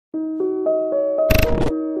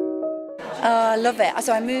I love it.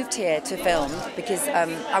 So I moved here to film because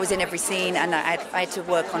I was in every scene and I had to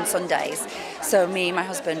work on Sundays. So me, my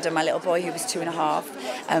husband and my little boy who was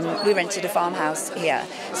 2.5, we rented a farmhouse here.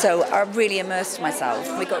 So I really immersed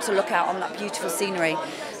myself. We got to look out on that beautiful scenery.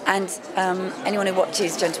 And anyone who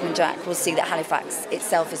watches Gentleman Jack will see that Halifax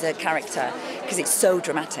itself is a character because it's so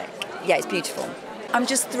dramatic. Yeah, it's beautiful. I'm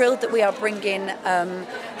just thrilled that we are bringing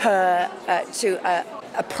her to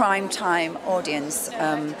a prime time audience,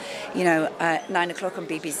 9 o'clock on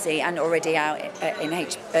BBC and already out in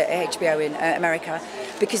HBO in America,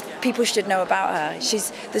 because people should know about her.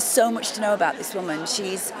 There's so much to know about this woman.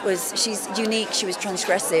 She's unique, she was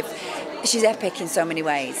transgressive, she's epic in so many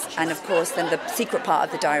ways, and of course then the secret part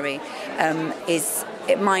of the diary is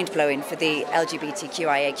mind-blowing for the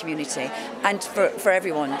LGBTQIA community and for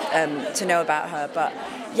everyone to know about her. But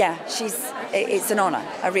yeah, it's an honour,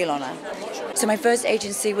 a real honour. So my first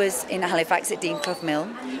agency was in Halifax at Dean Clough Mill,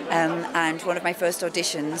 and one of my first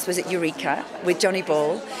auditions was at Eureka with Johnny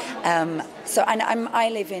Ball. I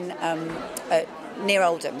live in near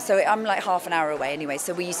Oldham, so I'm like half an hour away anyway.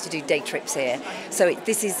 So we used to do day trips here. So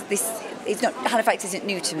Halifax isn't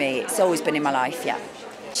new to me. It's always been in my life. Yeah.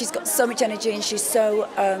 She's got so much energy and she's so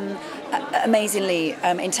amazingly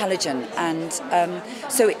intelligent, and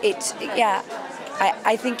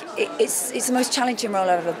I think it's the most challenging role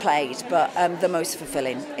I've ever played, but the most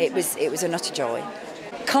fulfilling. It was an utter joy.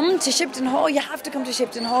 Come to Shibden Hall. You have to come to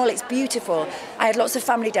Shibden Hall. It's beautiful. I had lots of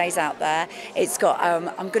family days out there. It's got.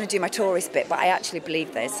 I'm going to do my tourist bit, but I actually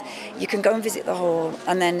believe this. You can go and visit the hall,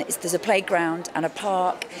 and then there's a playground and a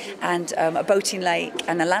park and a boating lake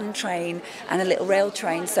and a land train and a little rail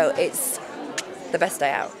train. So it's the best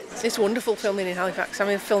day out. It's wonderful filming in Halifax. I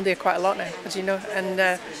mean, I've filmed here quite a lot now, as you know,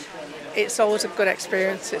 and it's always a good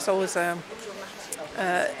experience. It's always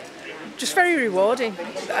just very rewarding.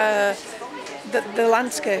 The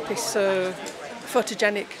landscape is so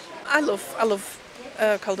photogenic. I love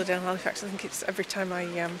Calderdale and Halifax. I think it's every time I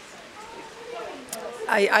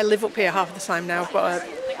live up here half of the time now, but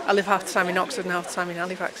I live half the time in Oxford and half the time in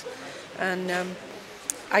Halifax. And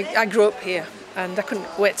I grew up here, and I couldn't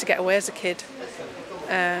wait to get away as a kid.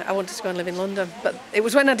 I wanted to go and live in London, but it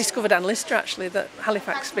was when I discovered Anne Lister actually that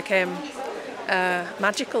Halifax became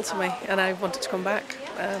magical to me, and I wanted to come back.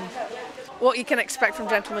 What you can expect from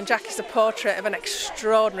Gentleman Jack is a portrait of an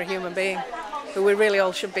extraordinary human being who we really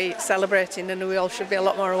all should be celebrating and who we all should be a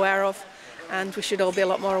lot more aware of, and we should all be a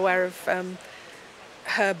lot more aware of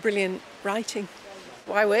her brilliant writing.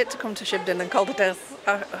 Why wait to come to Shibden and Calderdale?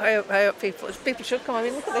 I hope people should come. I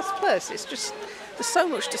mean, look at this place. It's just, there's so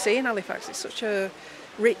much to see in Halifax. It's such a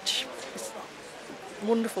rich,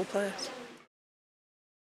 wonderful place.